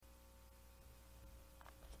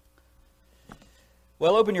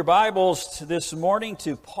Well, open your Bibles this morning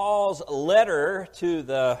to Paul's letter to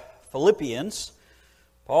the Philippians.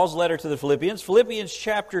 Paul's letter to the Philippians. Philippians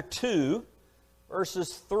chapter 2,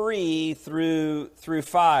 verses 3 through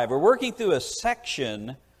 5. We're working through a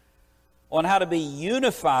section on how to be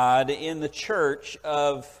unified in the church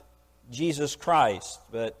of Jesus Christ.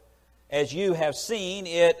 But as you have seen,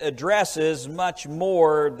 it addresses much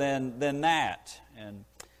more than that. And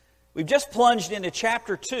we've just plunged into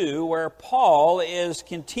chapter 2, where Paul is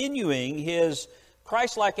continuing his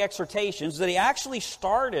Christ-like exhortations that he actually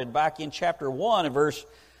started back in chapter 1 and verse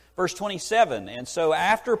 27. And so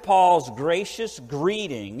after Paul's gracious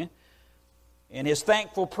greeting and his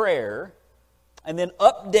thankful prayer, and then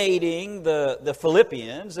updating the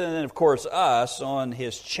Philippians, and then of course us, on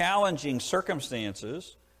his challenging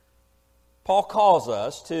circumstances, Paul calls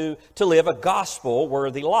us to live a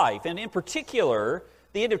gospel-worthy life. And in particular,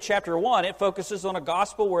 the end of chapter 1, it focuses on a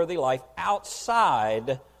gospel-worthy life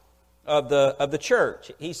outside of the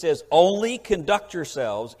church. He says, only conduct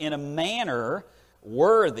yourselves in a manner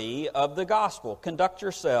worthy of the gospel. Conduct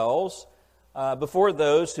yourselves before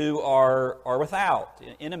those who are without,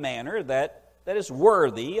 in a manner that is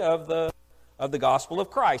worthy of the gospel of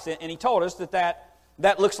Christ. And he told us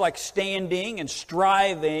that looks like standing and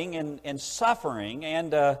striving and suffering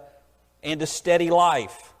and a steady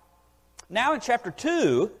life. Now in chapter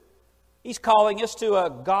 2, he's calling us to a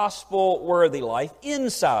gospel-worthy life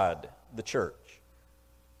inside the church.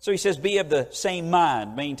 So he says, be of the same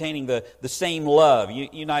mind, maintaining the same love,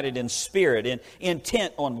 united in spirit, and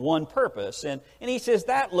intent on one purpose. And he says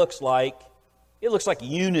that looks like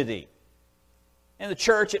unity. And the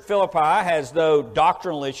church at Philippi has no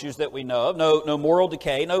doctrinal issues that we know of, no moral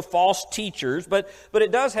decay, no false teachers, but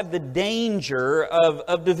it does have the danger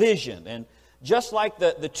of division. And just like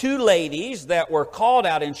the two ladies that were called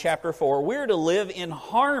out in chapter 4, we're to live in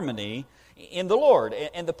harmony in the Lord.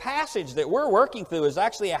 And the passage that we're working through is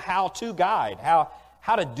actually a how-to guide,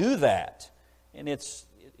 how to do that. And it's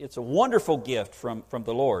a wonderful gift from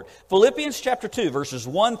the Lord. Philippians chapter 2, verses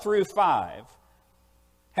 1 through 5,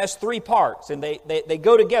 has three parts, and they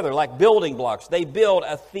go together like building blocks. They build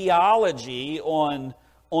a theology on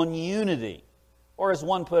unity, or as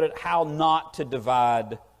one put it, how not to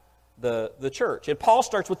divide the church. And Paul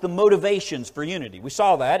starts with the motivations for unity. We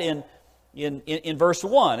saw that in verse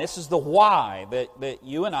 1. This is the why that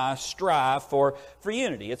you and I strive for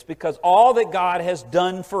unity. It's because all that God has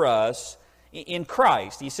done for us in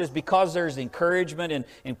Christ. He says because there's encouragement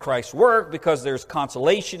in Christ's work, because there's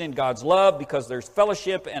consolation in God's love, because there's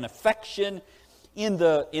fellowship and affection in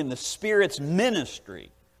the Spirit's ministry.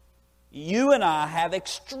 You and I have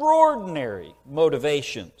extraordinary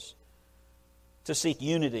motivations to seek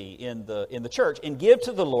unity in the church and give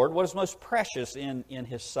to the Lord what is most precious in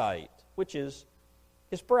His sight, which is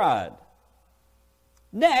His bride.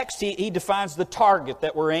 Next, he defines the target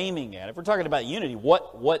that we're aiming at. If we're talking about unity,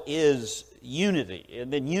 what is unity?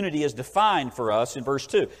 And then unity is defined for us in verse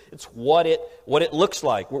 2. It's what it looks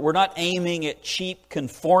like. We're not aiming at cheap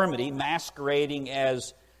conformity masquerading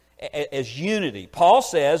as unity. Paul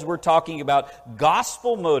says we're talking about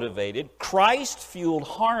gospel-motivated, Christ-fueled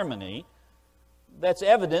harmony that's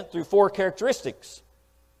evident through four characteristics.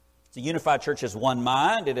 The unified church has one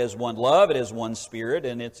mind, it has one love, it has one spirit,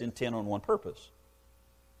 and it's intent on one purpose.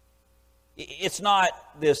 It's not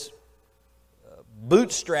this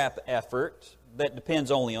bootstrap effort that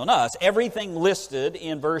depends only on us. Everything listed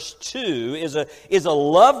in verse 2 is a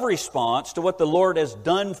love response to what the Lord has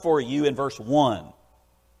done for you in verse 1.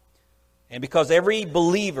 And because every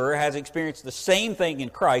believer has experienced the same thing in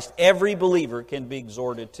Christ, every believer can be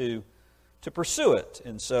exhorted to pursue it.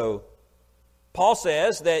 And so Paul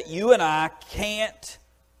says that you and I can't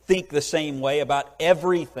think the same way about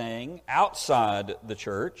everything outside the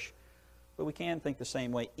church, but we can think the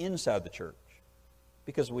same way inside the church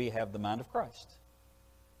because we have the mind of Christ.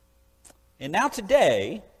 And now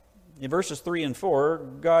today, in verses 3 and 4,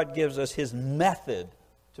 God gives us His method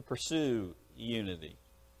to pursue unity.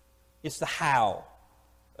 It's the how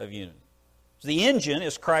of unity. The engine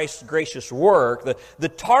is Christ's gracious work. The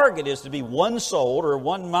target is to be one-souled or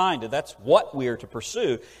one-minded. That's what we are to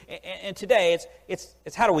pursue. And today,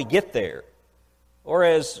 it's how do we get there? Or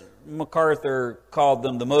as MacArthur called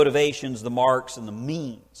them, the motivations, the marks, and the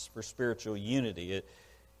means for spiritual unity.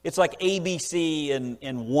 It's like ABC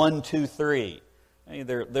and 1, 2, 3. I mean,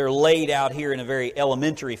 they're laid out here in a very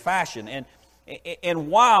elementary fashion. And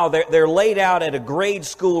while they're laid out at a grade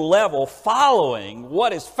school level, following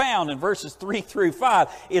what is found in verses 3 through 5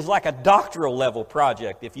 is like a doctoral level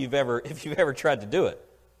project if you've ever tried to do it.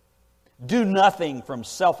 Do nothing from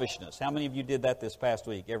selfishness. How many of you did that this past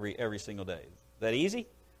week, every single day? Is that easy?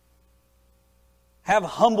 Have a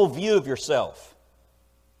humble view of yourself.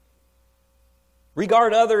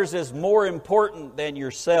 Regard others as more important than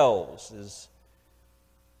yourselves.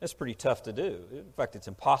 That's pretty tough to do. In fact, it's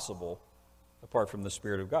impossible apart from the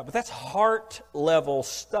Spirit of God. But that's heart-level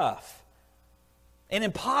stuff. And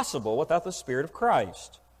impossible without the Spirit of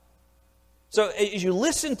Christ. So as you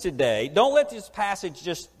listen today, don't let this passage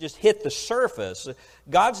just hit the surface.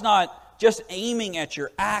 God's not just aiming at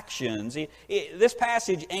your actions. This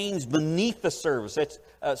passage aims beneath the surface.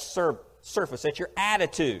 At your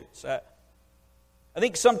attitudes. I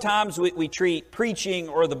think sometimes we treat preaching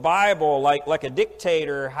or the Bible like a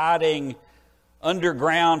dictator hiding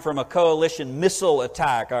underground from a coalition missile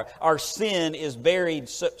attack. Our sin is buried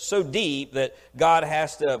so deep that God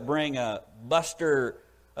has to bring a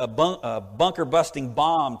bunker-busting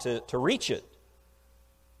bomb to reach it.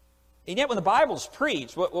 And yet when the Bible's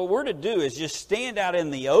preached, what we're to do is just stand out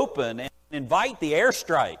in the open and invite the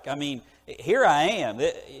airstrike. I mean, here I am.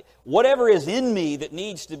 Whatever is in me that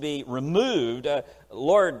needs to be removed,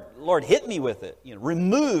 Lord, hit me with it.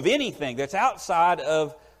 Remove anything that's outside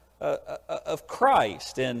of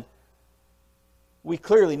Christ. And we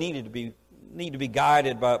clearly need to be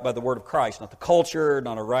guided by the Word of Christ, not the culture,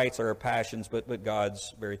 not our rights or our passions, but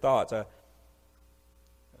God's very thoughts.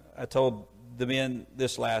 I told the men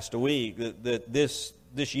this last week that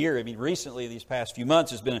this year, recently, these past few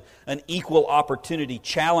months, has been an equal opportunity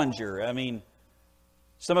challenger.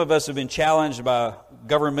 Some of us have been challenged by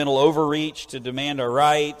governmental overreach to demand our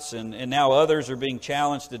rights, and now others are being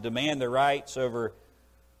challenged to demand their rights over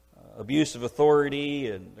abuse of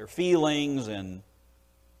authority and their feelings. And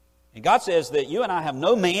God says that you and I have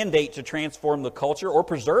no mandate to transform the culture or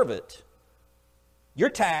preserve it. Your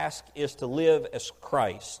task is to live as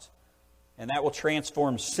Christ. And that will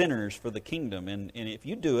transform sinners for the kingdom. And if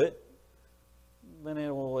you do it, then it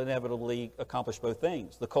will inevitably accomplish both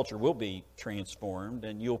things. The culture will be transformed,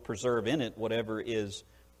 and you'll preserve in it whatever is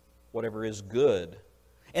good.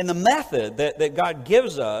 And the method that God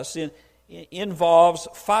gives us involves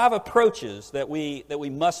 5 approaches that we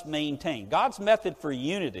must maintain. God's method for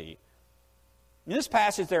unity. In this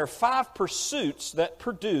passage, there are 5 pursuits that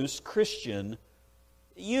produce Christian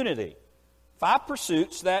unity. 5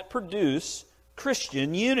 pursuits that produce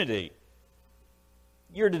Christian unity.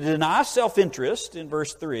 You're to deny self-interest in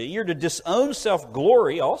verse 3. You're to disown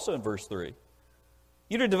self-glory, also in verse 3.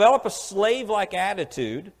 You're to develop a slave-like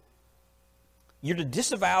attitude. You're to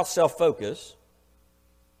disavow self-focus.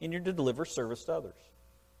 And you're to deliver service to others.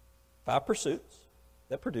 5 pursuits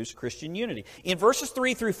that produce Christian unity. In verses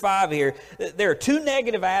 3 through 5 here, there are 2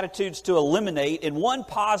 negative attitudes to eliminate and 1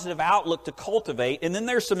 positive outlook to cultivate. And then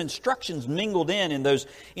there's some instructions mingled in those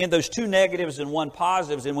 2 negatives and 1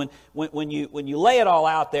 positives. And when you lay it all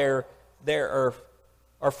out there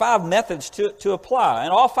are 5 methods to apply.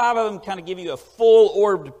 And all 5 of them kind of give you a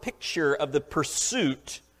full-orbed picture of the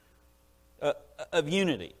pursuit of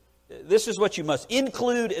unity. This is what you must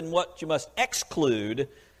include and what you must exclude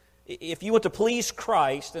if you want to please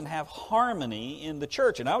Christ and have harmony in the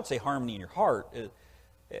church. And I would say harmony in your heart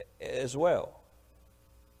as well.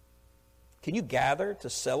 Can you gather to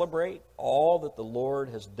celebrate all that the Lord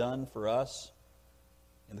has done for us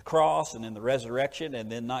in the cross and in the resurrection, and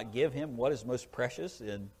then not give Him what is most precious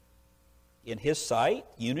in His sight,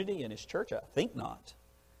 unity in His church? I think not.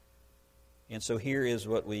 And so here is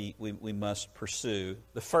what we must pursue.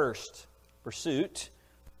 The first pursuit,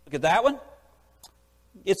 look at that one.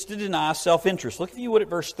 It's to deny self-interest. Look, if you would, at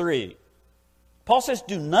verse 3. Paul says,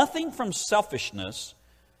 do nothing from selfishness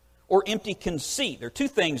or empty conceit. There are 2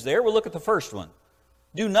 things there. We'll look at the first one.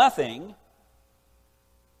 Do nothing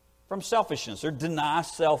from selfishness or deny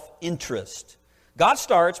self-interest. God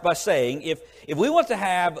starts by saying, if we want to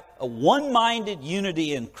have a one-minded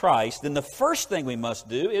unity in Christ, then the first thing we must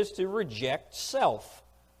do is to reject self.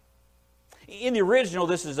 In the original,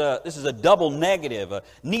 this is a double negative,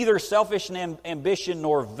 neither selfish ambition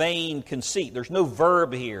nor vain conceit. There's no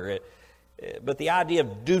verb here, but the idea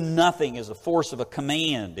of do nothing is a force of a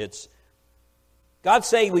command. It's God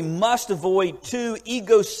saying we must avoid 2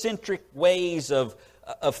 egocentric ways of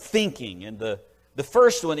thinking, and the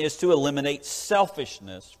first one is to eliminate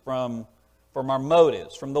selfishness from our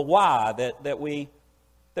motives, from the why that we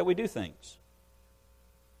do things.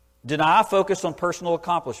 Deny focus on personal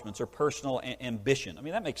accomplishments or personal ambition.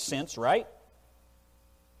 That makes sense, right?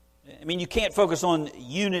 You can't focus on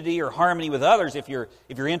unity or harmony with others if you're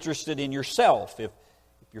interested in yourself. If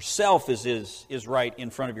yourself is right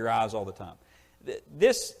in front of your eyes all the time.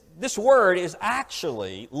 This word is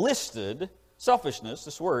actually listed. Selfishness.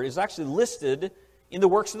 This word is actually listed in the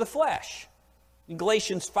works of the flesh in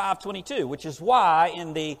Galatians 5:22, which is why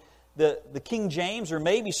in the the King James, or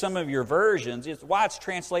maybe some of your versions, it's why it's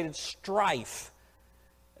translated strife.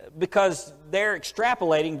 Because they're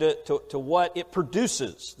extrapolating to what it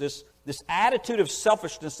produces. This attitude of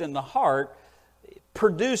selfishness in the heart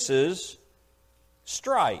produces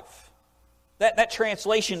strife. That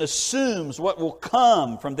translation assumes what will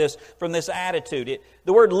come from this attitude.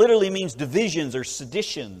 The word literally means divisions or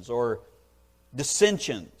seditions or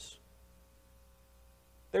dissensions.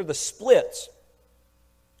 They're the splits,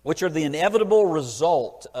 which are the inevitable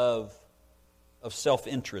result of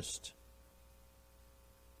self-interest.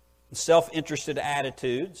 Self-interested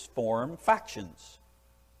attitudes form factions.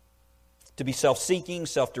 To be self-seeking,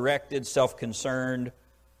 self-directed, self-concerned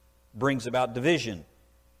brings about division.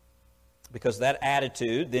 Because that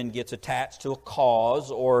attitude then gets attached to a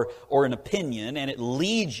cause or an opinion, and it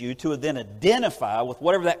leads you to then identify with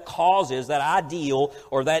whatever that cause is, that ideal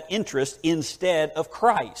or that interest, instead of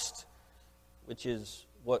Christ, which is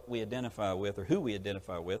what we identify with, or who we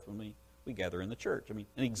identify with when we gather in the church. I mean,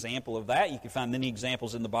 an example of that, you can find many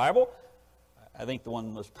examples in the Bible. I think the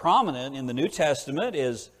one most prominent in the New Testament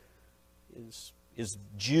is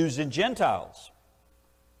Jews and Gentiles.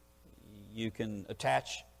 You can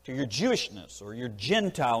attach to your Jewishness or your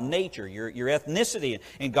Gentile nature, your ethnicity.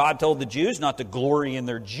 And God told the Jews not to glory in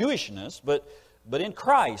their Jewishness, but in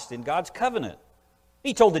Christ, in God's covenant.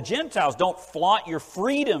 He told the Gentiles, don't flaunt your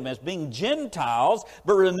freedom as being Gentiles,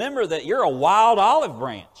 but remember that you're a wild olive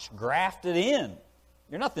branch, grafted in.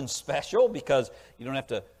 You're nothing special because you don't have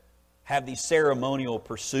to have these ceremonial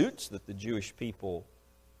pursuits that the Jewish people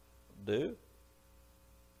do.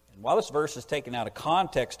 And while this verse is taken out of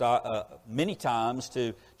context many times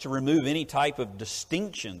to remove any type of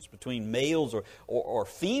distinctions between males or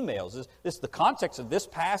females, the context of this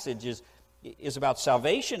passage is about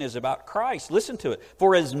salvation, is about Christ. Listen to it.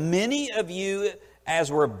 For as many of you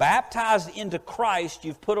as were baptized into Christ,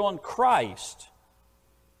 you've put on Christ.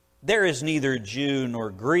 There is neither Jew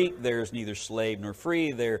nor Greek, there is neither slave nor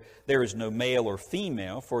free, there is no male or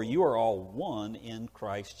female, for you are all one in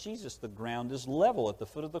Christ Jesus. The ground is level at the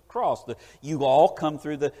foot of the cross. You all come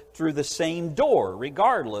through the same door,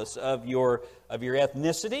 regardless of your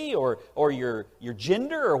ethnicity or your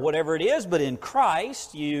gender or whatever it is. But in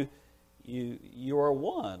Christ, you are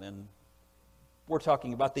one. And we're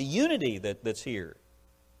talking about the unity that's here.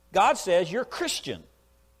 God says you're Christian.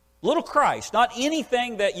 Little Christ, not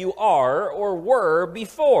anything that you are or were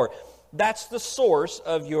before. That's the source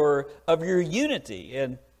of your unity.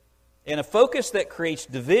 And a focus that creates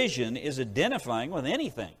division is identifying with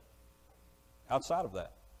anything outside of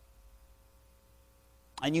that.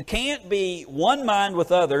 And you can't be one mind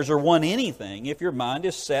with others or one anything if your mind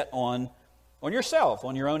is set on yourself,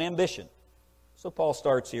 on your own ambition. So Paul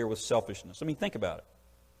starts here with selfishness. I mean, think about it.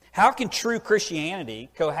 How can true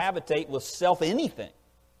Christianity cohabitate with self-anything?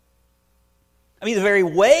 I mean, the very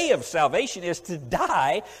way of salvation is to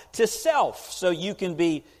die to self, so you can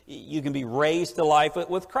be raised to life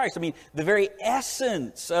with Christ. I mean, the very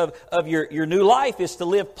essence of your new life is to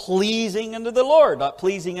live pleasing unto the Lord, not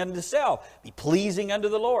pleasing unto self. Be pleasing unto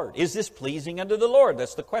the Lord. Is this pleasing unto the Lord?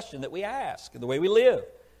 That's the question that we ask, the way we live,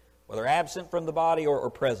 whether absent from the body or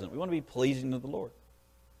present. We want to be pleasing to the Lord.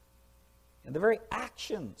 And the very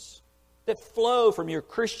actions that flow from your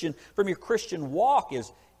Christian walk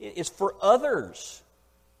is for others.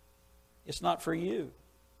 It's not for you.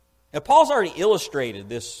 Now, Paul's already illustrated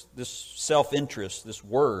this self-interest, this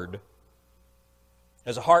word,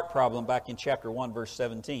 as a heart problem back in chapter 1, verse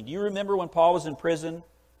 17. Do you remember when Paul was in prison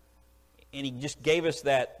and he just gave us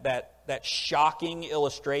that shocking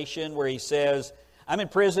illustration where he says, I'm in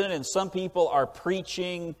prison and some people are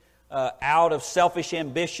preaching out of selfish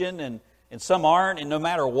ambition and some aren't, and no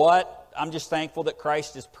matter what, I'm just thankful that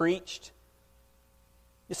Christ is preached.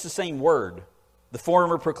 It's the same word. The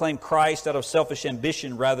former proclaimed Christ out of selfish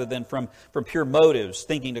ambition rather than from pure motives,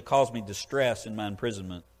 thinking to cause me distress in my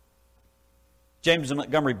imprisonment. James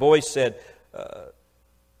Montgomery Boyce said,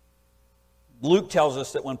 Luke tells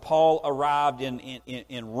us that when Paul arrived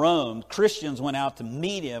in Rome, Christians went out to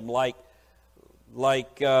meet him like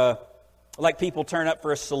people turn up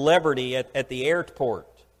for a celebrity at the airport.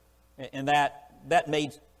 And that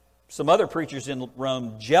made some other preachers in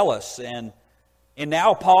Rome jealous. And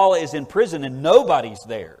now Paul is in prison and nobody's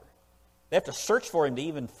there. They have to search for him to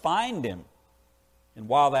even find him. And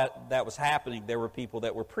while that was happening, there were people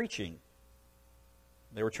that were preaching.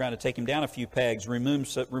 They were trying to take him down a few pegs, remove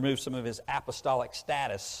some of his apostolic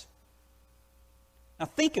status. Now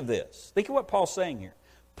think of this. Think of what Paul's saying here.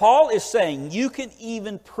 Paul is saying you can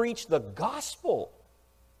even preach the gospel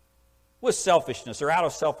with selfishness or out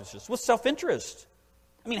of selfishness, with self-interest.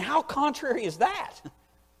 I mean, how contrary is that?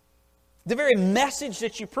 The very message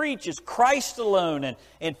that you preach is Christ alone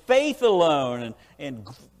and faith alone and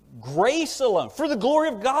grace alone, for the glory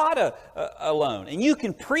of God alone. And you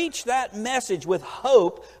can preach that message with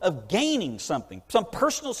hope of gaining something, some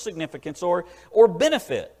personal significance or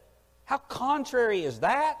benefit. How contrary is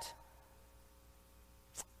that?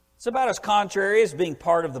 It's about as contrary as being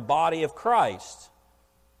part of the body of Christ.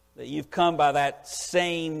 That you've come by that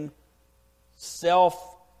same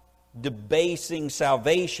self-debasing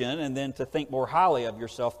salvation and then to think more highly of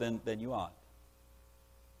yourself than you ought.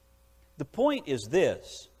 The point is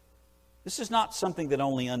this. This is not something that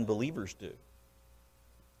only unbelievers do.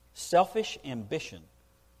 Selfish ambition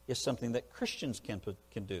is something that Christians can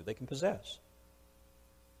do. They can possess.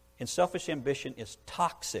 And selfish ambition is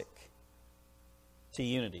toxic to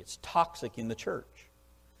unity. It's toxic in the church.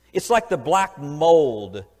 It's like the black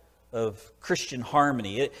mold of Christian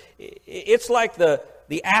harmony. It's like the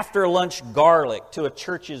after-lunch garlic to a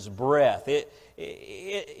church's breath.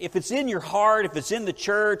 If it's in your heart, if it's in the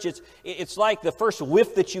church, it's like the first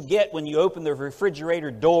whiff that you get when you open the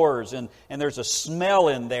refrigerator doors and there's a smell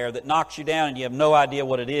in there that knocks you down and you have no idea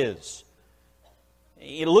what it is.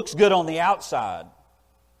 It looks good on the outside.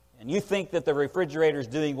 And you think that the refrigerator is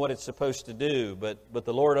doing what it's supposed to do, but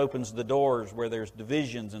the Lord opens the doors where there's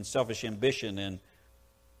divisions and selfish ambition and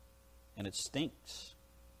it stinks.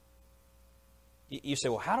 You say,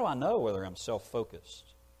 well, how do I know whether I'm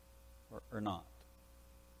self-focused or not?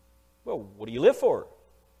 Well, what do you live for?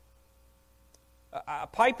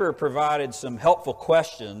 Piper provided some helpful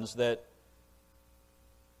questions that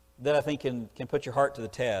I think can put your heart to the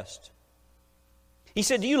test. He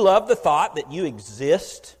said, do you love the thought that you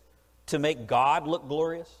exist to make God look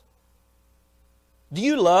glorious? Do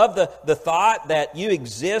you love the thought that you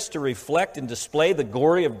exist to reflect and display the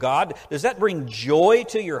glory of God? Does that bring joy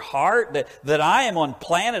to your heart that I am on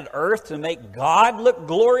planet Earth to make God look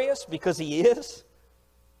glorious because He is?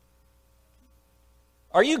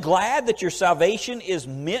 Are you glad that your salvation is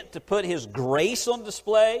meant to put His grace on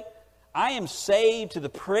display? I am saved to the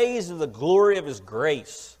praise of the glory of His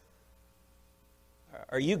grace.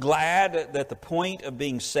 Are you glad that the point of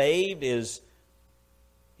being saved is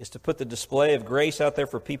to put the display of grace out there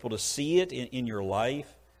for people to see it in your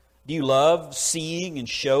life? Do you love seeing and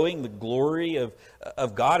showing the glory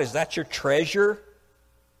of God? Is that your treasure?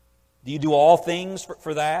 Do you do all things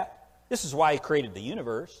for that? This is why He created the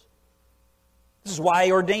universe. This is why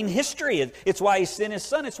He ordained history. It's why He sent His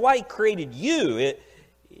Son. It's why He created you.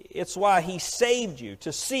 It's why He saved you,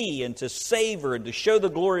 to see and to savor and to show the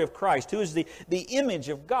glory of Christ, who is the image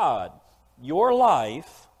of God. Your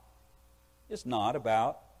life is not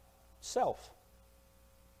about self.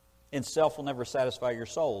 And self will never satisfy your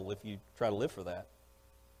soul if you try to live for that.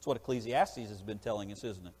 That's what Ecclesiastes has been telling us,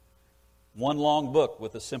 isn't it? One long book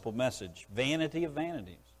with a simple message. Vanity of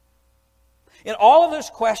vanities. And all of those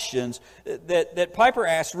questions that Piper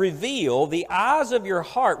asked reveal the eyes of your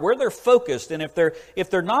heart, where they're focused. And if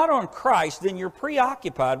they're not on Christ, then you're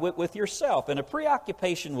preoccupied with yourself. And a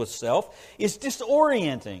preoccupation with self is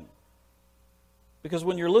disorienting. Because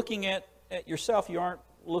when you're looking at yourself, you aren't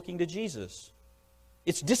looking to Jesus.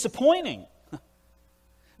 It's disappointing.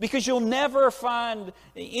 Because you'll never find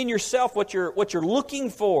in yourself what you're looking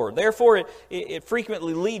for. Therefore, it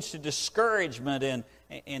frequently leads to discouragement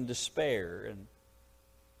and despair. And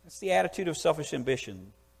that's the attitude of selfish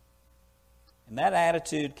ambition. And that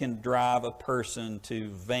attitude can drive a person to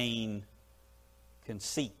vain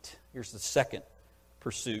conceit. Here's the second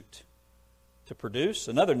pursuit to produce.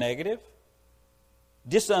 Another negative.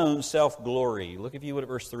 Disown self-glory. Look, if you would, at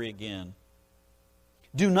verse 3 again.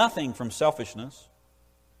 Do nothing from selfishness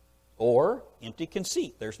or empty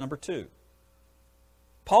conceit. There's number 2.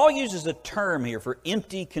 Paul uses a term here for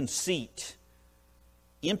empty conceit,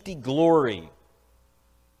 empty glory.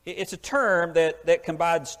 It's a term that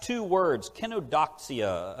combines 2 words,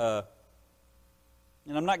 kenodoxia.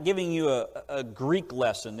 And I'm not giving you a Greek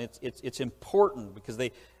lesson. It's important because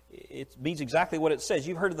it means exactly what it says.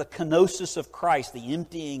 You've heard of the kenosis of Christ, the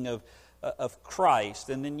emptying of Christ,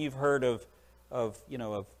 and then you've heard of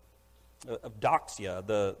doxia,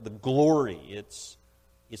 the glory. It's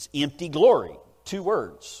empty glory. 2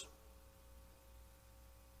 words.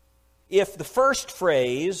 If the first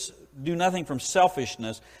phrase, do nothing from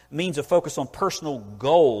selfishness, means a focus on personal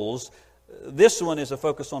goals, this one is a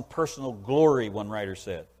focus on personal glory, one writer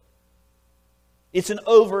said. It's an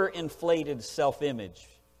overinflated self-image.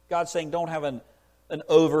 God's saying don't have an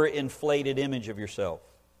overinflated image of yourself.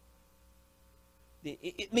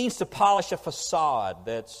 It means to polish a facade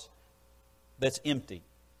that's empty.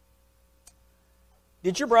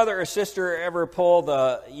 Did your brother or sister ever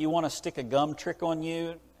pull you want to stick a gum trick on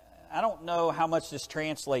you? I don't know how much this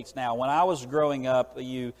translates now. When I was growing up,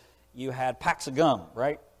 you had packs of gum,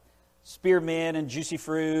 right? Spearmint and Juicy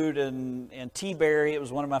Fruit and Tea Berry. It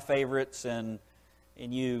was one of my favorites. And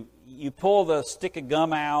you pull the stick of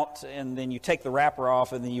gum out, and then you take the wrapper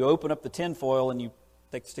off, and then you open up the tin foil, and you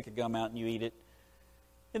take the stick of gum out, and you eat it.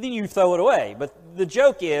 And then you throw it away. But the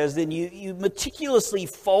joke is, then you meticulously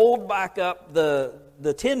fold back up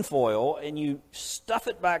the tin foil, and you stuff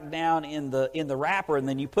it back down in the wrapper, and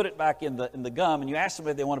then you put it back in the gum, and you ask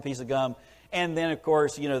somebody if they want a piece of gum, and then of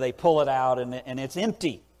course they pull it out, and it's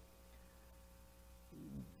empty.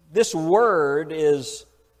 This word has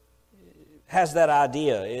that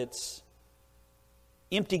idea. It's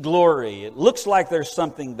empty glory. It looks like there's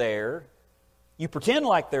something there. You pretend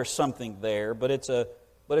like there's something there, but it's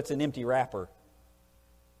an empty wrapper.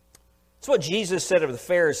 It's what Jesus said of the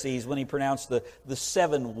Pharisees when he pronounced the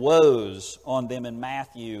 7 woes on them in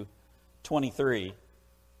Matthew 23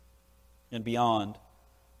 and beyond.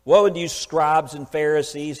 Woe unto you, scribes and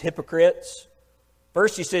Pharisees, hypocrites!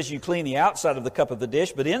 First he says you clean the outside of the cup of the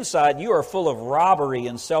dish, but inside you are full of robbery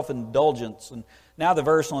and self-indulgence. And now the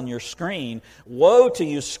verse on your screen. Woe to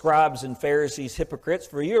you, scribes and Pharisees, hypocrites,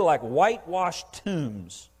 for you're like whitewashed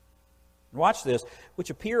tombs. Watch this, which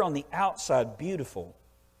appear on the outside beautiful,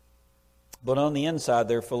 but on the inside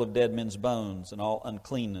they're full of dead men's bones and all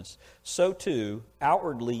uncleanness. So too,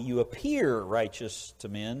 outwardly you appear righteous to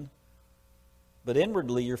men, but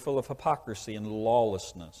inwardly you're full of hypocrisy and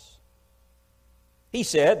lawlessness. He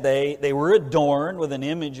said they were adorned with an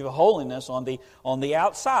image of holiness on the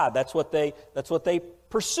outside. That's what they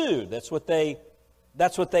pursued. That's what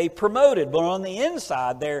they promoted. But on the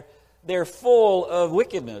inside, they're full of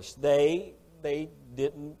wickedness. They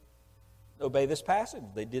didn't obey this passage.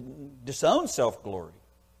 They didn't disown self-glory.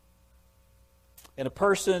 And a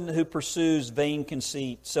person who pursues vain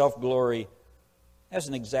conceit, self-glory, has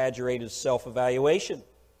an exaggerated self-evaluation.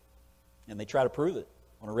 And they try to prove it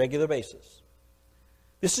on a regular basis.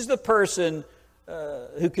 This is the person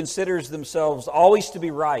who considers themselves always to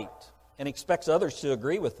be right and expects others to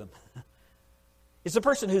agree with them. It's a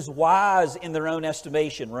person who's wise in their own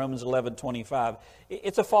estimation, Romans 11:25.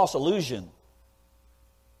 It's a false illusion.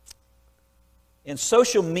 And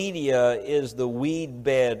social media is the weed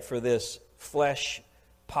bed for this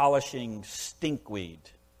flesh-polishing stinkweed.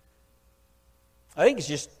 I think it's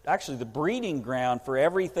just actually the breeding ground for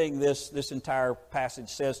everything this entire passage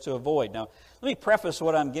says to avoid. Now, let me preface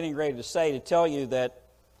what I'm getting ready to say to tell you that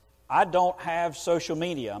I don't have social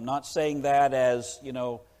media. I'm not saying that as,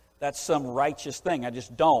 that's some righteous thing. I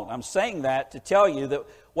just don't. I'm saying that to tell you that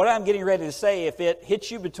what I'm getting ready to say, if it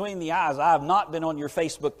hits you between the eyes, I have not been on your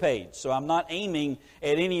Facebook page. So I'm not aiming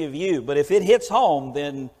at any of you. But if it hits home,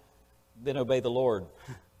 then obey the Lord.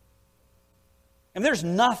 And there's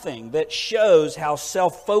nothing that shows how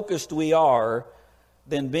self-focused we are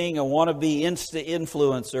than being a wannabe Insta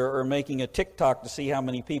influencer or making a TikTok to see how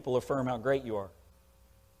many people affirm how great you are.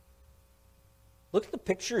 Look at the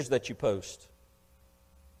pictures that you post.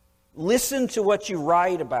 Listen to what you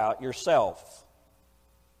write about yourself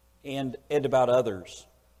and about others.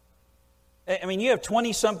 I mean, you have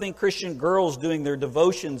 20-something Christian girls doing their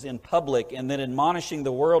devotions in public and then admonishing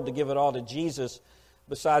the world to give it all to Jesus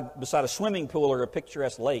beside a swimming pool or a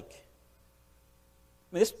picturesque lake.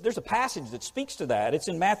 I mean, there's a passage that speaks to that. It's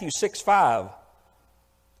in Matthew 6:5.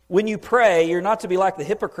 When you pray, you're not to be like the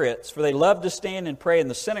hypocrites, for they love to stand and pray in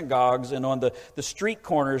the synagogues and on the street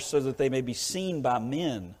corners so that they may be seen by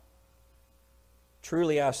men.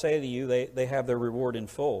 Truly I say to you, they have their reward in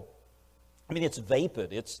full. I mean, it's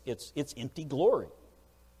vapid. It's empty glory.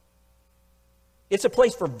 It's a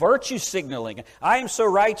place for virtue signaling. I am so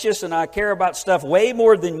righteous and I care about stuff way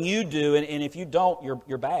more than you do, and if you don't,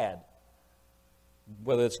 you're bad.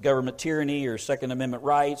 Whether it's government tyranny or Second Amendment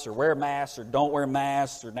rights or wear masks or don't wear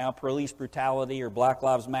masks or now police brutality or Black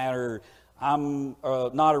Lives Matter. Or I'm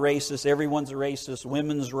not a racist, everyone's a racist,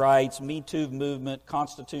 women's rights, Me Too movement,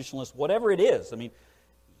 constitutionalist, whatever it is. I mean,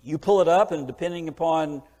 you pull it up and depending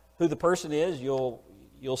upon who the person is, you'll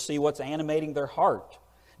see what's animating their heart.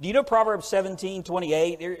 Do you know Proverbs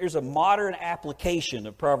 17:28? There's a modern application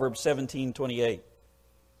of Proverbs 17:28.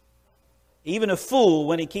 Even a fool,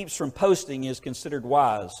 when he keeps from posting, is considered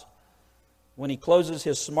wise. When he closes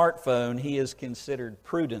his smartphone, he is considered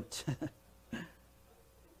prudent.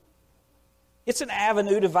 It's an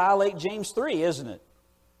avenue to violate James 3, isn't it?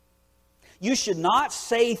 You should not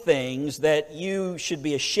say things that you should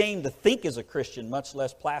be ashamed to think as a Christian, much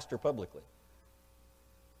less plaster publicly.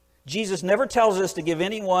 Jesus never tells us to give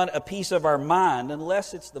anyone a piece of our mind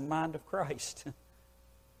unless it's the mind of Christ.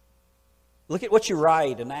 Look at what you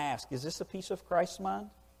write and ask, is this a piece of Christ's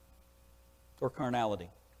mind or carnality?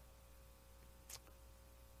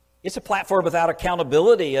 It's a platform without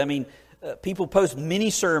accountability. I mean, people post mini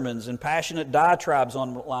sermons and passionate diatribes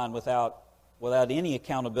online without any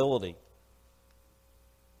accountability.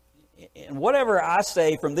 And whatever I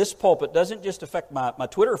say from this pulpit doesn't just affect my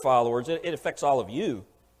Twitter followers, it affects all of you.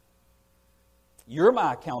 You're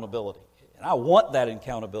my accountability, and I want that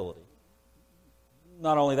accountability.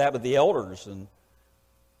 Not only that, but the elders and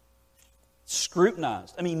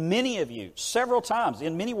scrutinized. I mean, many of you, several times,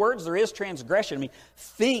 in many words there is transgression. I mean,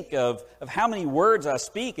 think of how many words I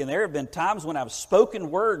speak, and there have been times when I've spoken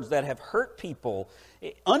words that have hurt people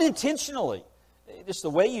unintentionally. Just the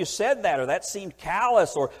way you said that, or that seemed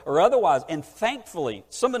callous or otherwise. And thankfully,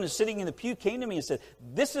 someone who's sitting in the pew came to me and said,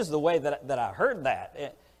 this is the way that I heard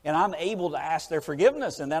that. And I'm able to ask their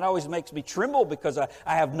forgiveness. And that always makes me tremble because I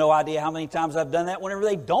have no idea how many times I've done that whenever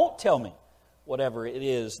they don't tell me whatever it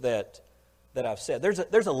is that I've said.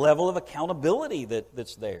 There's a level of accountability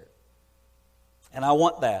that's there. And I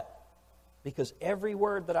want that. Because every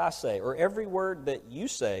word that I say, or every word that you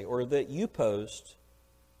say, or that you post,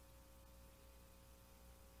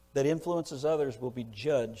 that influences others will be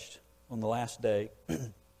judged on the last day.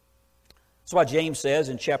 That's why James says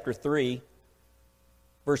in chapter 3,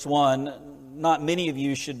 verse 1, not many of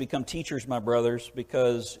you should become teachers, my brothers,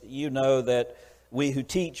 because you know that we who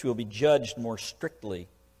teach will be judged more strictly.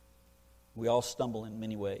 We all stumble in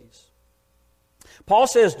many ways. Paul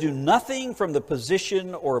says, do nothing from the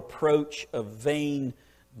position or approach of vain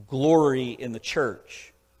glory in the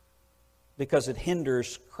church, because it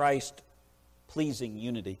hinders Christ-pleasing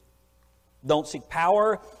unity. Don't seek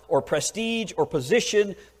power or prestige or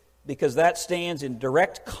position, because that stands in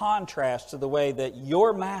direct contrast to the way that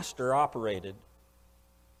your master operated.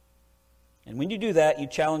 And when you do that, you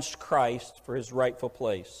challenge Christ for his rightful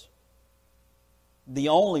place, the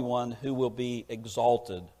only one who will be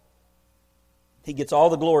exalted. He gets all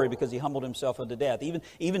the glory because he humbled himself unto death,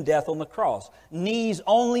 even death on the cross. Knees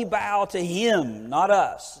only bow to him, not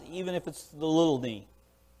us, even if it's the little knee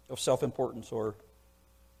of self-importance or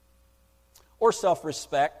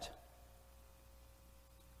self-respect.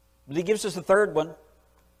 But he gives us a third one.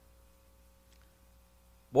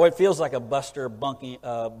 Boy, it feels like a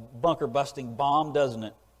bunker-busting bomb, doesn't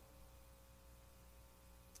it?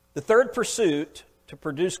 The third pursuit to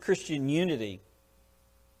produce Christian unity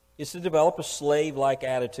is to develop a slave-like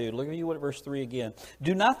attitude. Look at verse 3 again.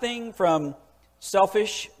 Do nothing from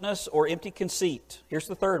selfishness or empty conceit. Here's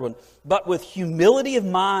the third one. But with humility of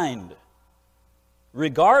mind,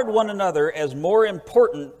 regard one another as more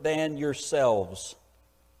important than yourselves.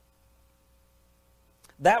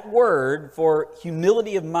 That word for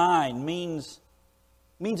humility of mind means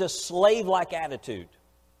a slave-like attitude.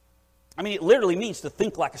 I mean, it literally means to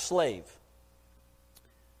think like a slave.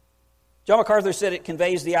 John MacArthur said it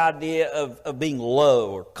conveys the idea of being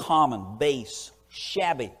low or common, base,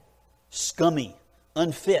 shabby, scummy,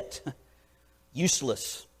 unfit,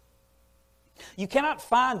 useless. You cannot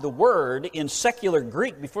find the word in secular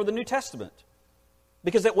Greek before the New Testament,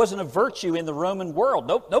 because that wasn't a virtue in the Roman world.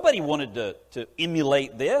 Nobody wanted to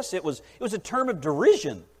emulate this. It was a term of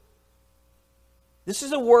derision. This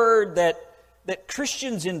is a word that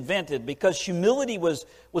Christians invented because humility was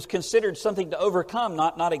considered something to overcome,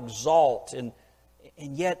 not exalt. And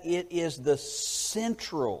yet it is the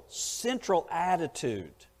central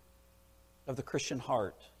attitude of the Christian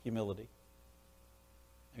heart, humility.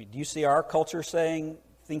 I mean, do you see our culture saying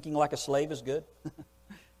thinking like a slave is good?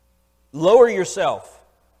 Lower yourself.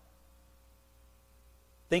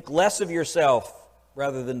 Think less of yourself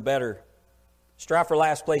rather than better. Strive for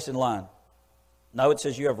last place in line. No, it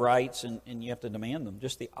says you have rights and you have to demand them.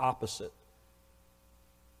 Just the opposite.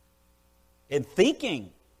 And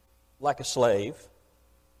thinking like a slave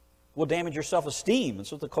will damage your self-esteem.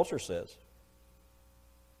 That's what the culture says.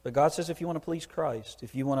 But God says if you want to please Christ,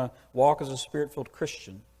 if you want to walk as a Spirit-filled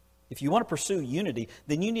Christian, if you want to pursue unity,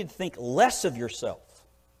 then you need to think less of yourself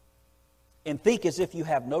and think as if you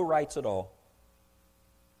have no rights at all.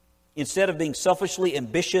 Instead of being selfishly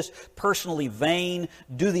ambitious, personally vain,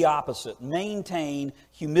 do the opposite. Maintain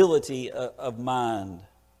humility of mind.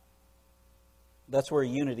 That's where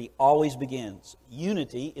unity always begins.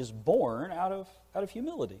 Unity is born out of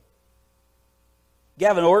humility.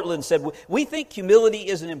 Gavin Ortlund said, we think humility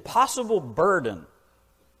is an impossible burden,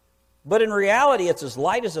 but in reality it's as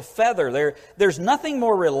light as a feather. There's nothing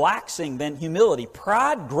more relaxing than humility.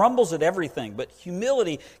 Pride grumbles at everything, but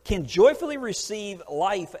humility can joyfully receive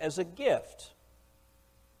life as a gift.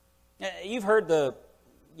 You've heard the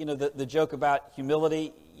joke about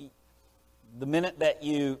humility. The minute that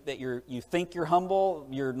you think you're humble,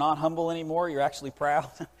 you're not humble anymore. You're actually proud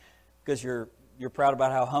because you're proud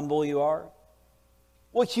about how humble you are.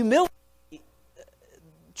 Well, humility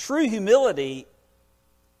true humility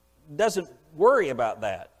doesn't worry about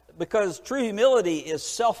that, because true humility is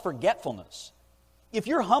self-forgetfulness. If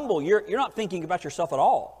you're humble, you're not thinking about yourself at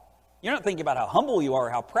all. You're not thinking about how humble you are,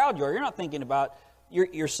 how proud you are. You're not thinking about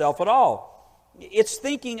yourself at all. It's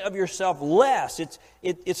thinking of yourself less.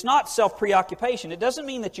 It's not self-preoccupation. It doesn't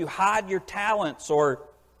mean that you hide your talents or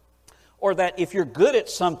that if you're good at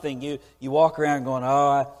something, you walk around going,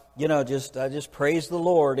 I just praise the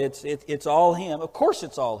Lord. It's all Him. Of course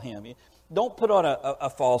it's all Him. Don't put on a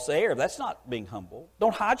false air. That's not being humble.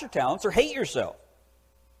 Don't hide your talents or hate yourself.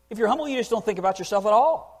 If you're humble, you just don't think about yourself at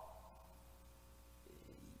all.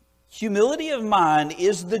 Humility of mind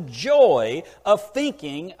is the joy of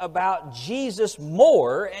thinking about Jesus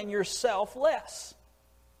more and yourself less.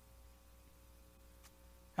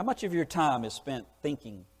 How much of your time is spent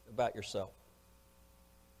thinking about yourself?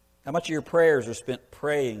 How much of your prayers are spent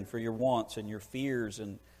praying for your wants and your fears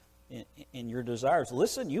and your desires?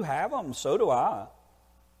 Listen, you have them, so do I.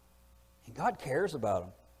 And God cares about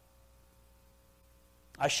them.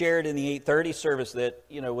 I shared in the 8:30 service that,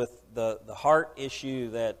 with the heart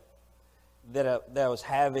issue that I was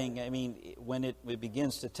having, when it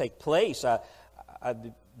begins to take place, I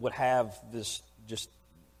would have this just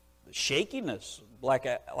shakiness,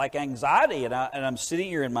 like anxiety, and I'm sitting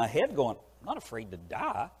here in my head going, I'm not afraid to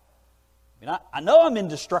die. I know I'm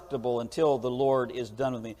indestructible until the Lord is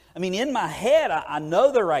done with me. In my head, I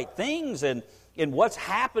know the right things, and what's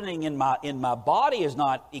happening in my body is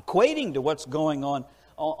not equating to what's going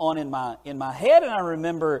on in my head. And I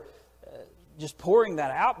remember just pouring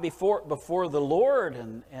that out before the Lord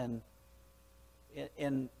and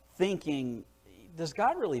thinking, does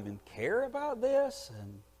God really even care about this?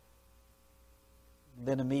 And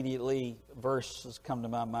then immediately verses come to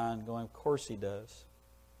my mind going, of course He does.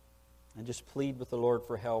 And just plead with the Lord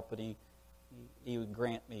for help, and He would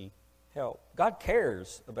grant me help. God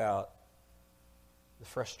cares about the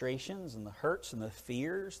frustrations and the hurts and the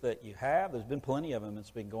fears that you have. There's been plenty of them.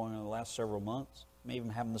 It's been going on the last several months. May even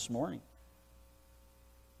have them this morning.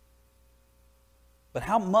 But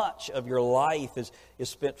how much of your life is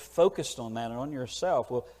spent focused on that and on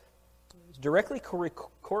yourself? Well, it's directly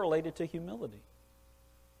correlated to humility.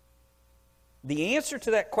 The answer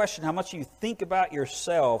to that question, how much you think about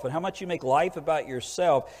yourself and how much you make life about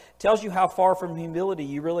yourself, tells you how far from humility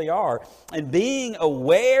you really are. And being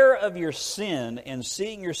aware of your sin and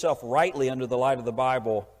seeing yourself rightly under the light of the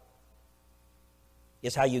Bible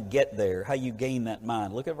is how you get there, how you gain that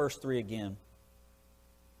mind. Look at verse 3 again.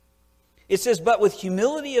 It says, but with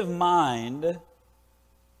humility of mind,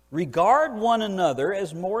 regard one another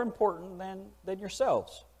as more important than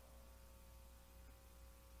yourselves.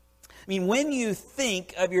 When you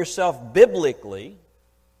think of yourself biblically,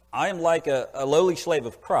 I am like a lowly slave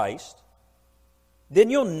of Christ, then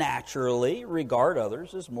you'll naturally regard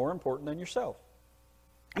others as more important than yourself.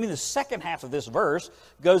 The second half of this verse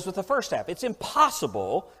goes with the first half. It's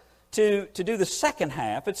impossible to do the second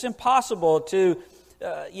half. It's impossible to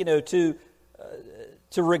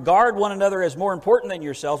regard one another as more important than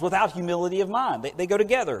yourselves without humility of mind. They go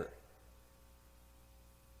together.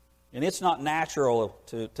 And it's not natural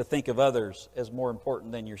to think of others as more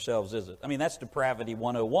important than yourselves, is it? That's depravity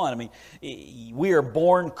 101. We are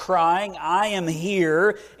born crying, I am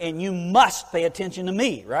here, and you must pay attention to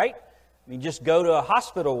me, right? Just go to a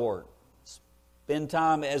hospital ward. Spend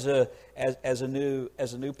time as a new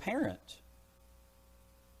parent.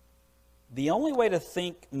 The only way to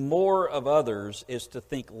think more of others is to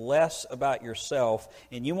think less about yourself,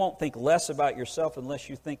 and you won't think less about yourself unless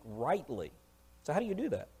you think rightly. So how do you do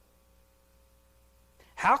that?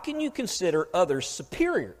 How can you consider others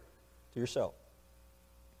superior to yourself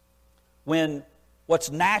when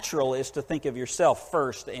what's natural is to think of yourself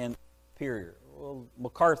first and superior? Well,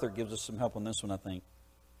 MacArthur gives us some help on this one, I think.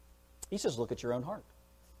 He says, look at your own heart.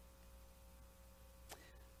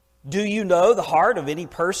 Do you know the heart of any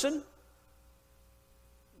person?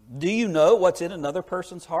 Do you know what's in another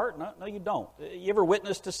person's heart? No, you don't. You ever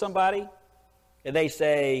witness to somebody and they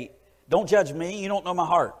say, don't judge me, you don't know my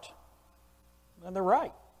heart. And they're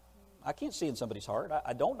right. I can't see in somebody's heart.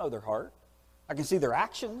 I don't know their heart. I can see their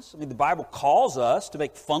actions. The Bible calls us to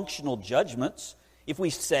make functional judgments. If we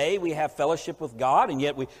say we have fellowship with God and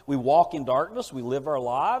yet we walk in darkness, we live our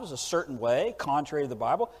lives a certain way, contrary to the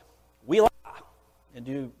Bible, we lie and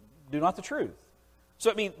do not the truth.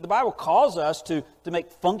 So, the Bible calls us to make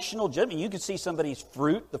functional judgment. You can see somebody's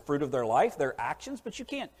fruit, the fruit of their life, their actions, but you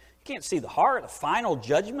can't see the heart. The final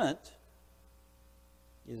judgment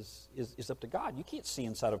is up to God. You can't see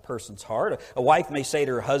inside a person's heart. A wife may say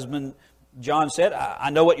to her husband, John said, I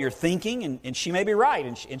know what you're thinking, and she may be right,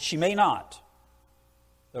 and she may not.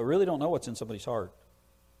 But I really don't know what's in somebody's heart.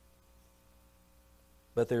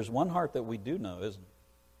 But there's one heart that we do know, isn't it?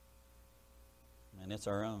 And it's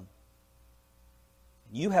our own.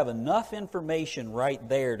 You have enough information right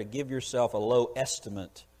there to give yourself a low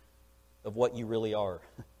estimate of what you really are.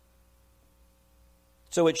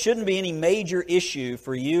 So it shouldn't be any major issue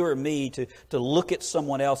for you or me to look at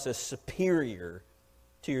someone else as superior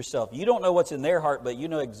to yourself. You don't know what's in their heart, but you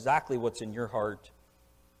know exactly what's in your heart.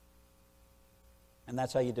 And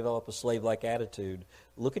that's how you develop a slave-like attitude.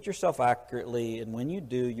 Look at yourself accurately, and when you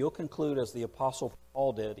do, you'll conclude as the Apostle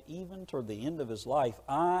Paul did, even toward the end of his life,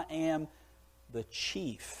 I am the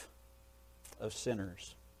chief of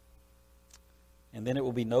sinners. And then it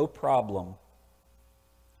will be no problem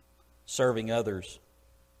serving other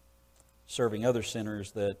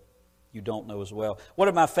sinners that you don't know as well. One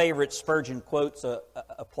of my favorite Spurgeon quotes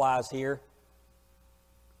applies here.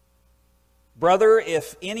 Brother,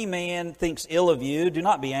 if any man thinks ill of you, do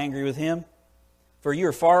not be angry with him, for you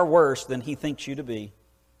are far worse than he thinks you to be.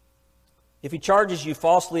 If he charges you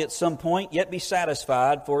falsely at some point, yet be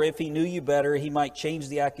satisfied, for if he knew you better, he might change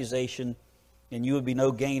the accusation, and you would be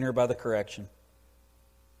no gainer by the correction.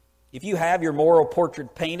 If you have your moral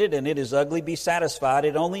portrait painted and it is ugly, be satisfied.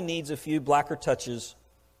 It only needs a few blacker touches,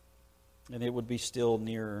 and it would be still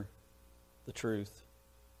nearer the truth.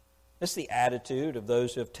 It's the attitude of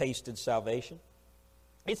those who have tasted salvation.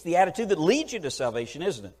 It's the attitude that leads you to salvation,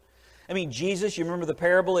 isn't it? I mean, Jesus, you remember the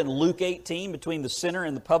parable in Luke 18 between the sinner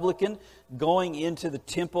and the publican going into the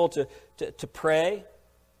temple to pray.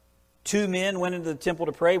 Two men went into the temple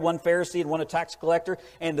to pray, one Pharisee and one a tax collector.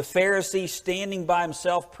 And the Pharisee, standing by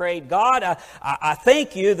himself, prayed, God, I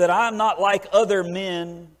thank you that I'm not like other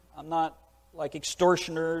men. I'm not like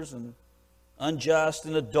extortioners and unjust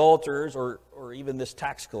and adulterers or even this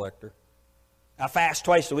tax collector. I fast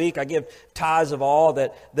twice a week. I give tithes of all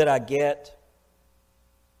that I get.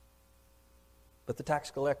 But the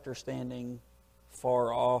tax collector, standing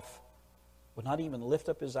far off, would not even lift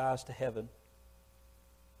up his eyes to heaven.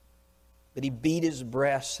 But he beat his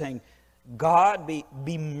breast, saying, God,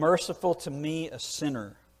 be merciful to me, a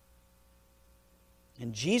sinner.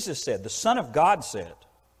 And Jesus said, the Son of God said,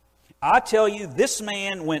 I tell you, this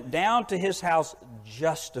man went down to his house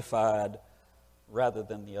justified rather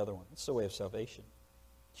than the other one. It's the way of salvation.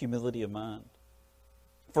 Humility of mind.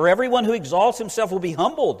 For everyone who exalts himself will be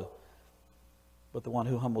humbled, but the one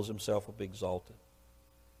who humbles himself will be exalted.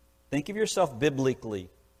 Think of yourself biblically,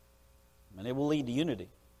 and it will lead to unity.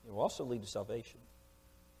 It will also lead to salvation.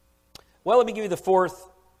 Well, let me give you the fourth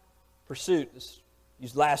pursuit.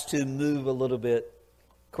 These last two move a little bit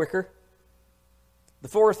quicker. The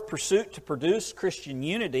fourth pursuit to produce Christian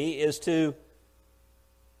unity is to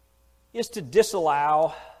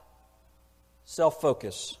disallow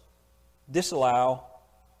self-focus. Disallow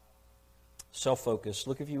self-focus.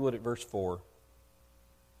 Look, if you would, at verse 4.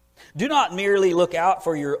 Do not merely look out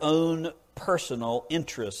for your own personal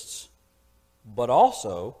interests, but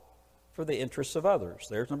also for the interests of others.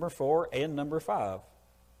 There's number 4 and number 5.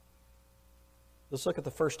 Let's look at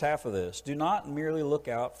the first half of this. Do not merely look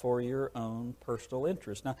out for your own personal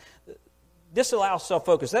interests. Now, disallow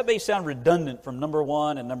self-focus. That may sound redundant from number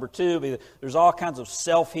 1 and number 2. There's all kinds of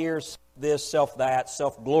self here, this, self that,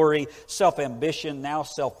 self-glory, self-ambition, now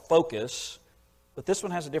self-focus. But this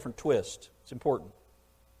one has a different twist. It's important.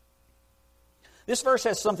 This verse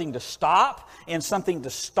has something to stop and something to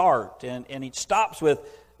start. And it starts with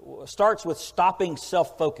stopping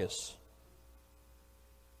self-focus.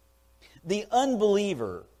 The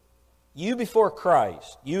unbeliever, you before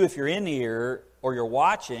Christ, you if you're in here or you're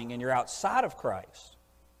watching and you're outside of Christ,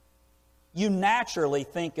 you naturally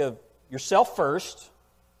think of yourself first,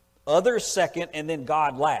 others second, and then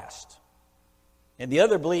God last. And the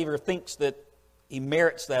other believer thinks that he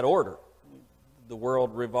merits that order. The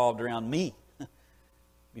world revolved around me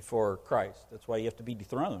before Christ. That's why you have to be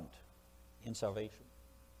dethroned in salvation.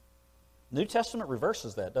 New Testament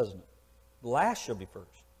reverses that, doesn't it? The last shall be first.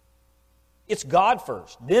 It's God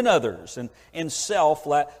first, then others, and self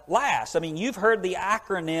last. I mean, you've heard the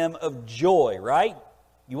acronym of JOY, right?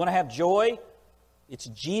 You want to have joy? It's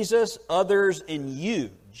Jesus, others, and you.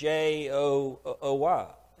 J-O-O-Y.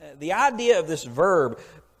 The idea of this verb,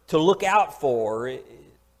 to look out for,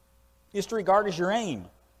 is to regard as your aim,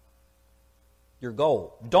 your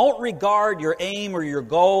goal. Don't regard your aim or your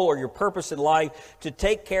goal or your purpose in life to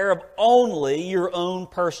take care of only your own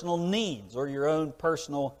personal needs or your own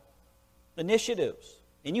personal initiatives.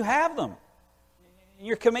 And you have them.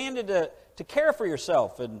 You're commanded to care for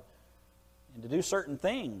yourself and to do certain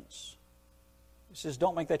things. He says,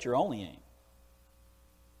 don't make that your only aim.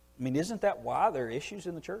 I mean, isn't that why there are issues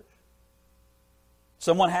in the church?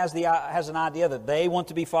 Someone has an idea that they want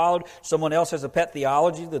to be followed. Someone else has a pet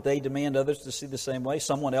theology that they demand others to see the same way.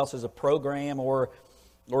 Someone else has a program or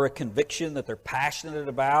a conviction that they're passionate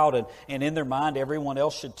about, and in their mind everyone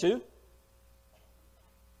else should too.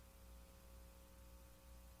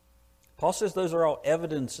 Paul says those are all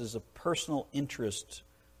evidences of personal interest.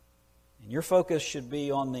 And your focus should be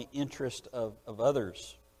on the interest of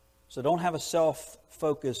others. So don't have a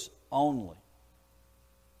self-focus only.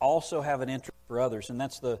 Also have an interest for others. And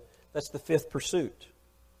that's the fifth pursuit.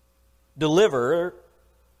 Deliver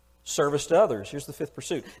service to others. Here's the fifth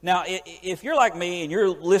pursuit. Now, if you're like me and you're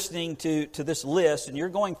listening to this list and you're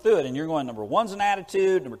going through it and you're going, number 1's an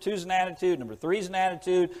attitude, number 2's an attitude, number 3's an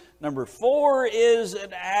attitude, number 4 is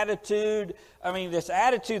an attitude. I mean, this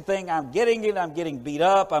attitude thing, I'm getting beat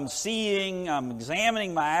up, I'm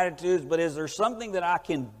examining my attitudes, but is there something that I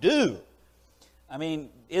can do? I mean,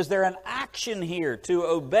 is there an action here to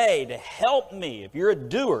obey, to help me? If you're a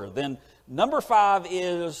doer, then number 5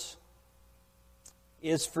 is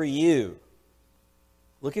for you.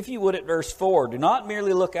 Look, if you would, at verse 4. Do not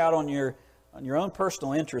merely look out on your own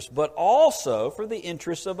personal interests, but also for the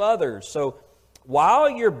interests of others. So while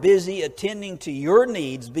you're busy attending to your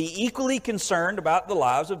needs, be equally concerned about the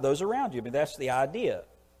lives of those around you. I mean, that's the idea.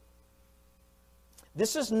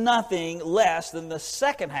 This is nothing less than the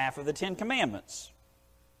second half of the Ten Commandments.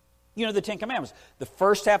 You know the Ten Commandments. The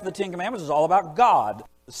first half of the Ten Commandments is all about God.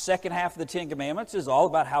 The second half of the Ten Commandments is all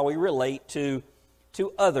about how we relate to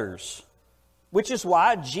others. Which is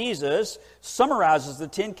why Jesus summarizes the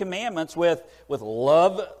Ten Commandments with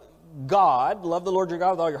love God, love the Lord your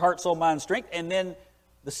God with all your heart, soul, mind, and strength. And then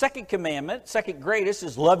the second commandment, second greatest,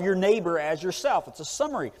 is love your neighbor as yourself. It's a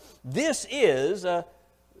summary. This is a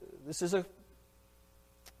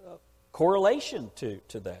correlation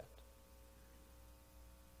to that.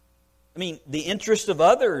 I mean, the interest of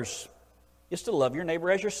others is to love your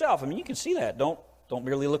neighbor as yourself. I mean, you can see that. Don't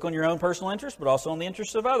merely look on your own personal interest, but also on the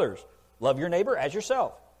interests of others. Love your neighbor as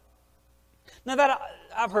yourself. Now, that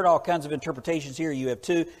I've heard all kinds of interpretations here. You have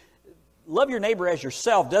too. Love your neighbor as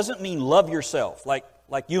yourself doesn't mean love yourself, like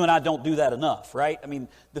you and I don't do that enough, right? I mean,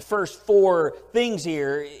 the first 4 things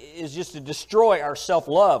here is just to destroy our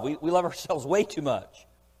self-love. We love ourselves way too much.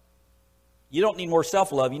 You don't need more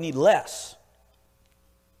self-love, you need less.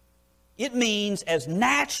 It means as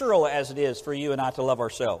natural as it is for you and I to love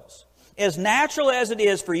ourselves. As natural as it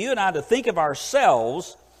is for you and I to think of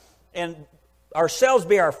ourselves and ourselves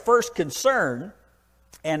be our first concern,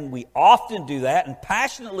 and we often do that and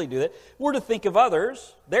passionately do that, we're to think of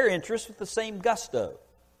others, their interests, with the same gusto.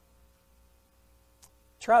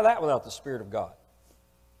 Try that without the Spirit of God.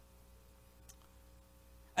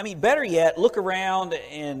 I mean, better yet, look around,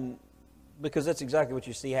 and because that's exactly what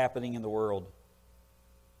you see happening in the world.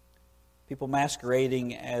 People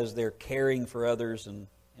masquerading as they're caring for others, and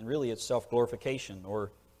really it's self-glorification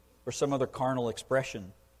or some other carnal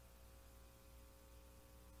expression.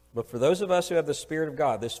 But for those of us who have the Spirit of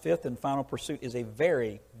God, this fifth and final pursuit is a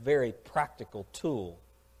very, very practical tool.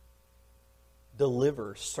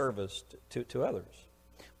 Deliver service to others.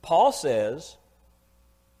 Paul says,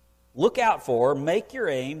 look out for, make your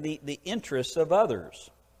aim, the interests of others.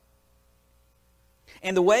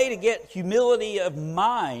 And the way to get humility of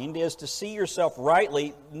mind is to see yourself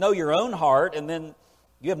rightly, know your own heart, and then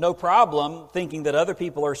you have no problem thinking that other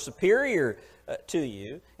people are superior to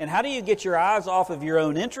you. And how do you get your eyes off of your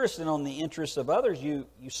own interests and on the interests of others? You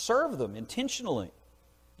serve them intentionally.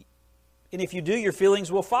 And if you do, your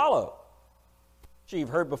feelings will follow. So you've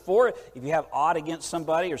heard before, if you have aught against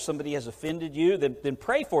somebody or somebody has offended you, then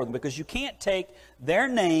pray for them, because you can't take their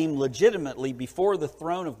name legitimately before the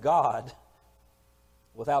throne of God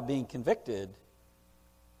without being convicted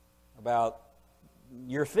about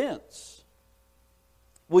your offense.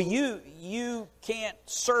 Well, you can't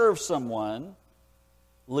serve someone,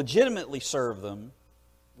 legitimately serve them,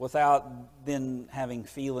 without then having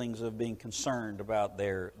feelings of being concerned about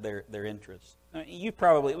their interests. Now, you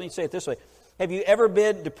probably, let me say it this way. Have you ever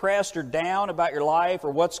been depressed or down about your life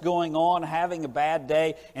or what's going on, having a bad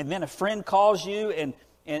day, and then a friend calls you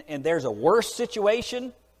and there's a worse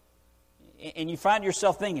situation, and you find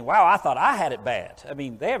yourself thinking, wow, I thought I had it bad. I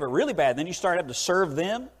mean, they have it really bad. And then you start having to serve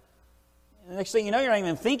them. And the next thing you know, you're not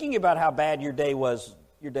even thinking about how bad your day was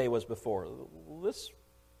before. This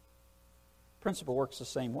principle works the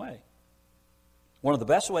same way. One of the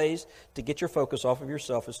best ways to get your focus off of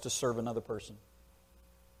yourself is to serve another person.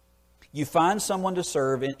 You find someone to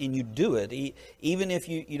serve, and you do it, even if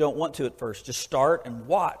you don't want to at first. Just start and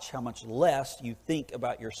watch how much less you think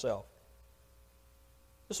about yourself.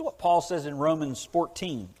 This is what Paul says in Romans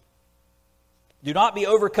 14. Do not be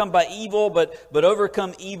overcome by evil, but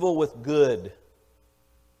overcome evil with good.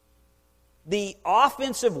 The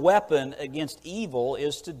offensive weapon against evil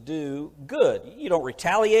is to do good. You don't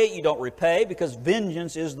retaliate, you don't repay, because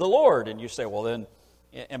vengeance is the Lord. And you say, well then,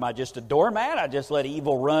 am I just a doormat? I just let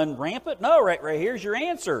evil run rampant? No, right here's your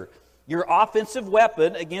answer. Your offensive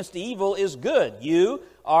weapon against evil is good. You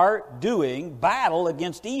are doing battle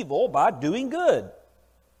against evil by doing good.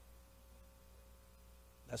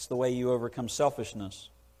 That's the way you overcome selfishness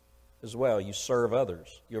as well. You serve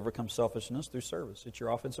others. You overcome selfishness through service. It's your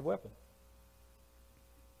offensive weapon.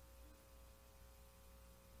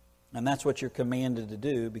 And that's what you're commanded to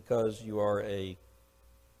do because you are a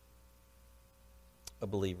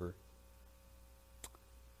believer.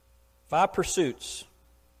 5 pursuits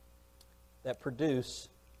that produce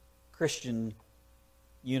Christian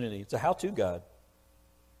unity. It's a how-to guide.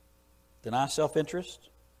 Deny self-interest,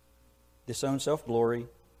 disown self-glory,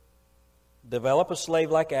 develop a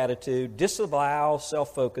slave-like attitude, disavow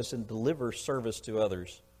self-focus, and deliver service to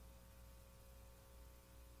others.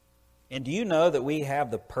 And do you know that we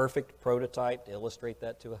have the perfect prototype to illustrate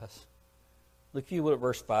that to us? Look, if you would, at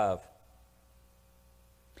verse 5.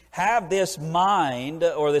 Have this mind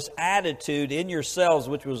or this attitude in yourselves,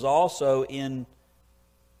 which was also in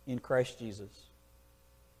Christ Jesus.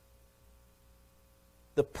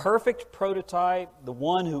 The perfect prototype, the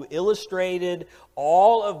one who illustrated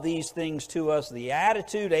all of these things to us, the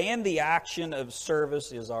attitude and the action of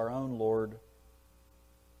service, is our own Lord.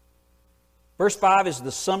 Verse 5 is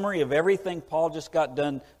the summary of everything Paul just got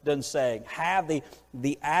done saying. Have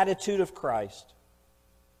the attitude of Christ,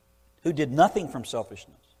 who did nothing from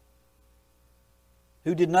selfishness,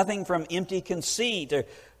 who did nothing from empty conceit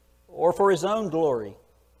or for his own glory,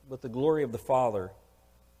 but the glory of the Father,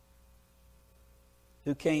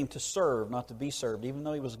 who came to serve, not to be served, even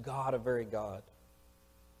though he was God, a very God.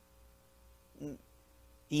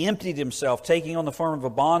 He emptied himself, taking on the form of a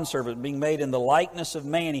bondservant, being made in the likeness of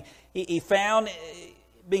man. Being found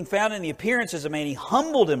in the appearance as a man, he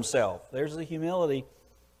humbled himself. There's the humility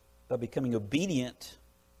by becoming obedient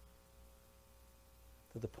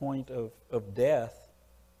to the point of death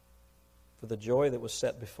for the joy that was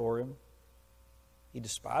set before him. He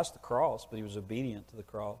despised the cross, but he was obedient to the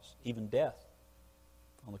cross, even death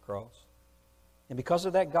on the cross. And because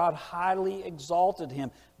of that, God highly exalted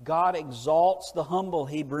him. God exalts the humble.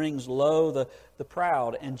 He brings low the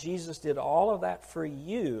proud. And Jesus did all of that for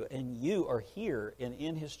you. And you are here and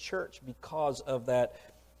in his church because of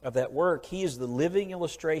that work. He is the living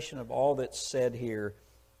illustration of all that's said here.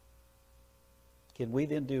 Can we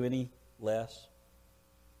then do any less,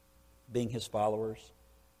 being his followers?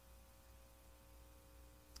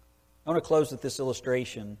 I want to close with this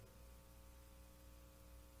illustration,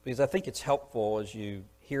 because I think it's helpful as you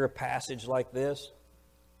hear a passage like this.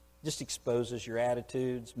 It just exposes your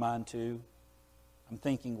attitudes, mine too. I'm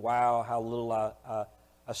thinking, wow, how little I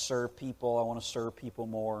serve people. I want to serve people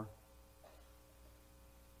more.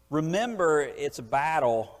 Remember, it's a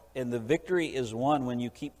battle, and the victory is won when you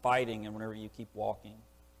keep fighting and whenever you keep walking.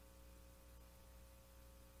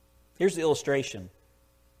 Here's the illustration.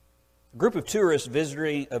 A group of tourists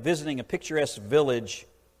visiting a picturesque village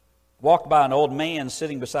walked by an old man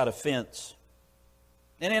sitting beside a fence.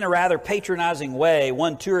 And in a rather patronizing way,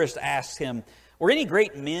 one tourist asked him, "Were any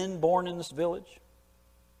great men born in this village?"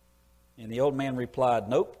 And the old man replied,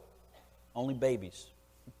 "Nope, only babies."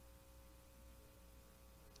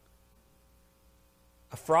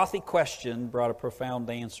 A frothy question brought a profound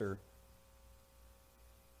answer.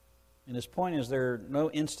 And his point is, there are no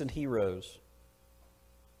instant heroes.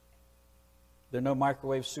 There are no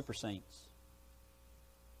microwave super saints.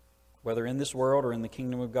 Whether in this world or in the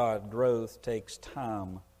kingdom of God, growth takes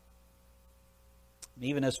time. And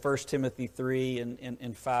even as 1 Timothy 3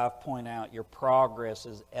 and 5 point out, your progress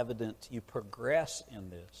is evident. You progress in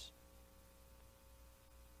this.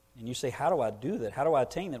 And you say, how do I do that? How do I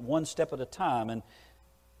attain that? One step at a time. And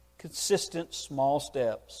consistent small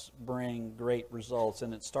steps bring great results.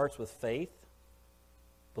 And it starts with faith,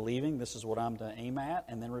 believing this is what I'm to aim at,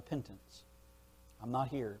 and then repentance. I'm not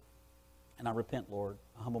here. And I repent, Lord.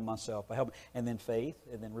 I humble myself. I help. And then faith,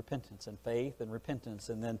 and then repentance, and faith, and repentance,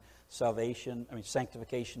 and then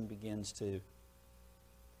sanctification begins to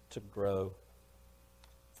grow.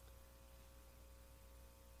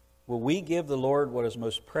 Will we give the Lord what is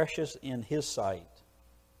most precious in his sight,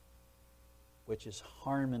 which is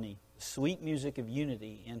harmony, the sweet music of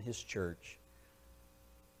unity in his church?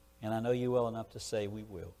 And I know you well enough to say we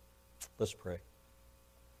will. Let's pray.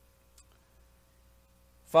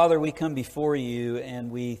 Father, we come before you and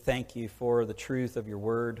we thank you for the truth of your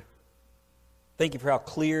word. Thank you for how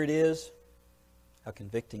clear it is, how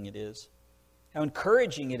convicting it is, how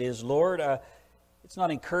encouraging it is, Lord. It's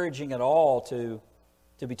not encouraging at all to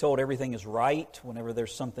to be told everything is right whenever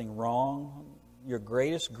there's something wrong. Your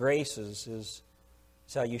greatest graces is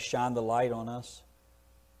how you shine the light on us.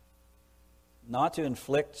 Not to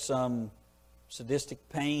inflict some sadistic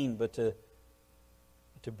pain, but to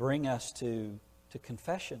bring us to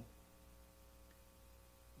confession.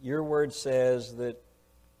 Your word says that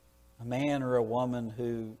a man or a woman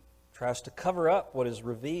who tries to cover up what is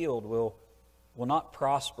revealed will not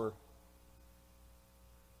prosper.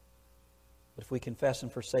 But if we confess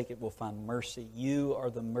and forsake it, we'll find mercy. You are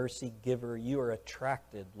the mercy giver. You are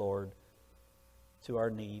attracted, Lord, to our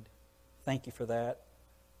need. Thank you for that.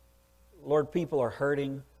 Lord, people are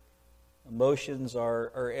hurting. Emotions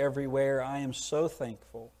are everywhere. I am so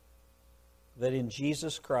thankful that in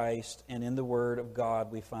Jesus Christ and in the Word of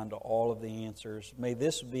God we find all of the answers. May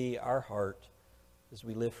this be our heart as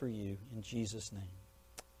we live for you. In Jesus' name,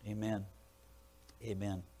 amen.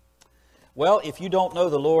 Amen. Well, if you don't know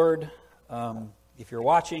the Lord, if you're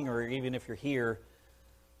watching or even if you're here,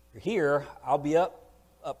 I'll be up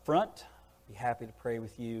front. I'll be happy to pray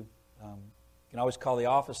with you. You can always call the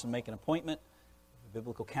office and make an appointment. The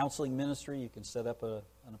Biblical Counseling Ministry, you can set up an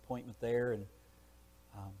appointment there. And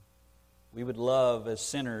we would love, as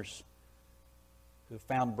sinners who have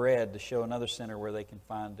found bread, to show another sinner where they can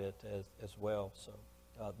find it as well. So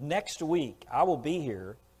next week, I will be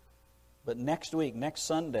here. But next week, next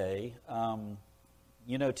Sunday,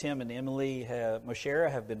 Tim and Emily Moshera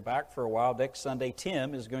have been back for a while. Next Sunday,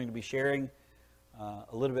 Tim is going to be sharing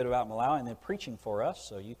a little bit about Malawi and then preaching for us.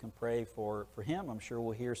 So you can pray for him. I'm sure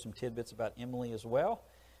we'll hear some tidbits about Emily as well.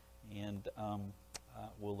 And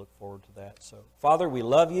we'll look forward to that. So, Father, we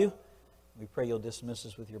love you. We pray you'll dismiss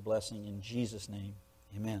us with your blessing. In Jesus' name,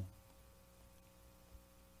 amen.